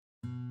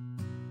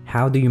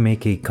How do you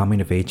make a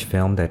coming-of-age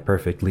film that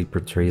perfectly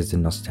portrays the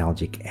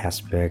nostalgic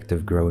aspect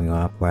of growing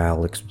up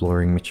while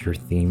exploring mature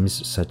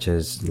themes such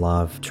as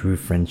love, true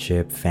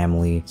friendship,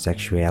 family,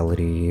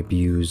 sexuality,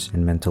 abuse,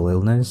 and mental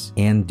illness,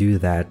 and do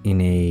that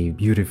in a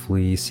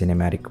beautifully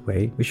cinematic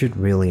way? We should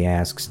really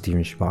ask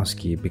Steven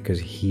Chbosky because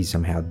he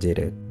somehow did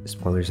it.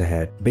 Spoilers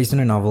ahead. Based on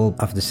a novel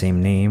of the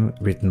same name,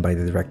 written by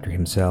the director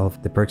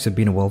himself, The Perks of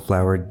Being a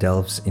Wallflower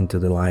delves into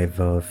the life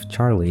of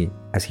Charlie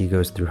as he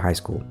goes through high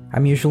school.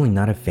 I'm usually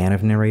not a fan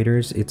of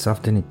narrators. It's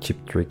often a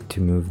cheap trick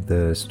to move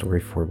the story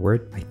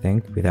forward, I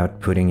think, without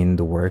putting in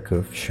the work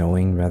of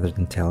showing rather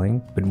than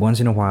telling. But once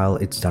in a while,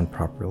 it's done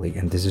properly,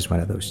 and this is one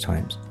of those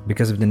times.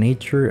 Because of the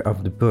nature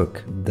of the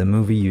book, the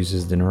movie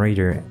uses the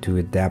narrator to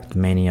adapt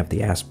many of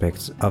the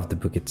aspects of the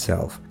book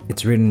itself.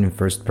 It's written in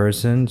first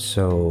person,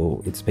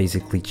 so it's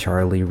basically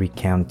Charlie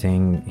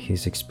recounting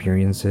his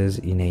experiences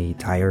in a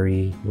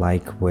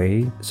diary-like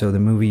way. So the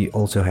movie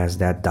also has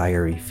that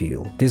diary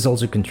feel. This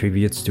also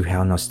contributes to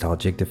how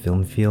nostalgic the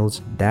film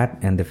feels. That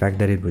and the fact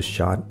that it was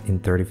shot in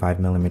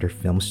 35mm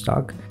film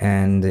stock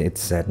and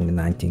it's set in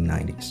the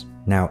 1990s.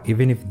 Now,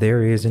 even if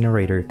there is a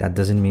narrator, that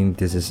doesn't mean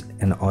this is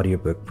an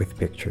audiobook with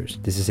pictures.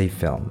 This is a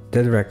film.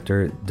 The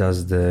director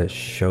does the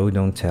show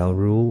don't tell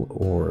rule,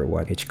 or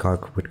what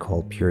Hitchcock would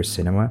call pure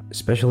cinema,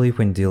 especially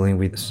when dealing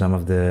with some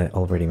of the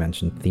already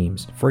mentioned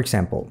themes. For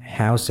example,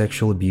 how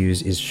sexual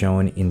abuse is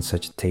shown in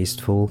such a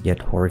tasteful yet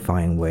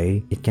horrifying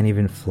way. It can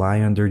even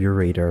fly under your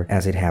radar,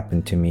 as it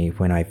happened to me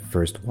when I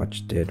first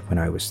watched it when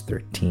I was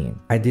 13.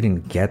 I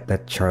didn't get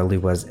that Charlie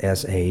was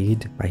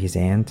SA'd by his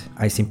aunt.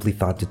 I simply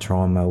thought the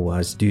trauma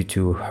was due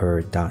to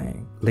her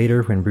dying.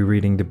 Later, when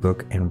rereading the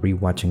book and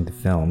rewatching the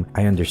film,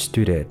 I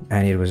understood it,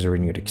 and it was a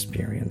renewed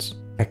experience.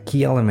 A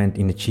key element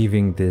in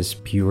achieving this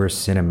pure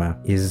cinema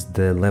is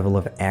the level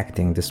of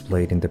acting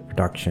displayed in the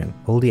production.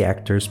 All the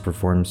actors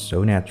performed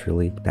so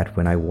naturally that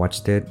when I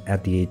watched it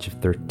at the age of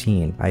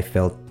 13, I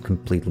felt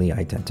completely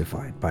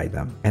identified by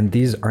them. And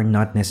these are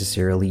not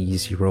necessarily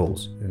easy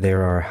roles.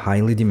 There are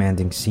highly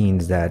demanding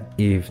scenes that,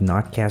 if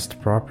not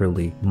cast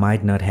properly,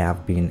 might not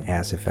have been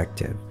as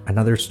effective.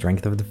 Another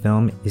strength of the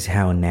film is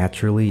how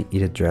naturally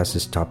it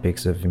addresses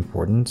topics of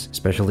importance,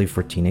 especially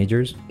for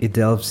teenagers. It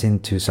delves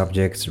into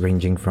subjects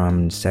ranging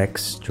from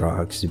sex,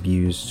 drugs,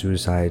 abuse,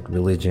 suicide,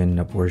 religion,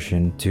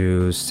 abortion,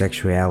 to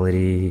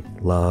sexuality,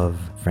 love,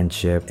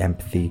 friendship,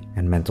 empathy,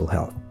 and mental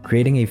health.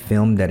 Creating a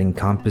film that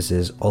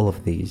encompasses all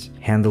of these,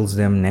 handles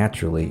them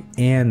naturally,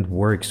 and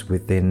works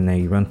within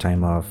a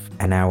runtime of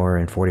an hour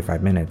and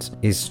 45 minutes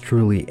is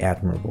truly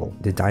admirable.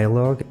 The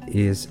dialogue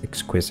is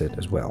exquisite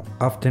as well.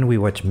 Often we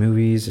watch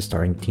movies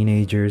starring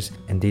teenagers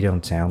and they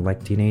don't sound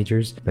like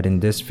teenagers, but in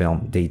this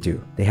film they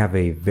do. They have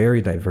a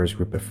very diverse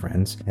group of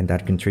friends, and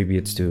that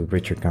contributes to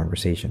richer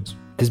conversations.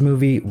 This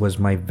movie was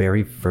my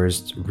very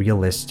first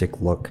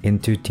realistic look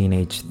into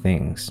teenage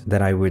things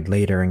that I would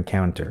later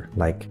encounter,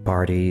 like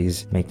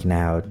parties, making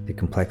out, the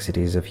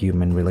complexities of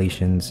human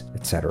relations,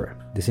 etc.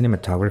 The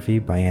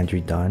cinematography by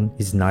Andrew Dunn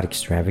is not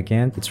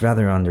extravagant, it's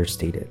rather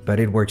understated, but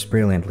it works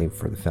brilliantly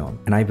for the film,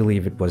 and I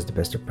believe it was the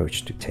best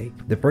approach to take.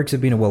 The Perks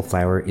of Being a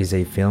Wallflower is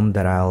a film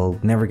that I'll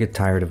never get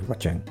tired of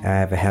watching.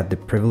 I've had the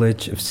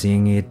privilege of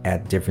seeing it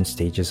at different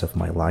stages of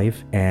my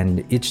life,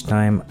 and each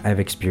time I've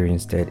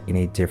experienced it in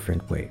a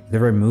different way.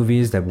 There are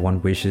movies that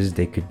one wishes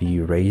they could be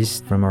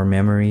erased from our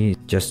memory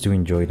just to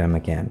enjoy them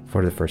again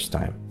for the first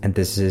time, and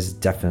this is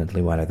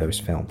definitely one of those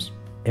films.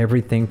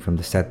 Everything from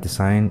the set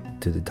design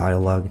to the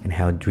dialogue and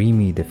how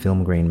dreamy the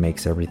film grain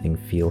makes everything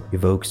feel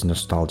evokes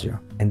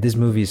nostalgia. And this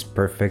movie is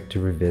perfect to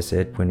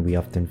revisit when we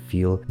often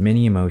feel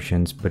many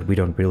emotions but we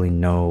don't really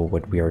know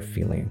what we are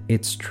feeling.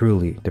 It's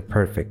truly the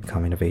perfect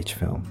coming-of-age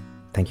film.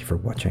 Thank you for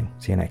watching.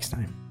 See you next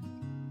time.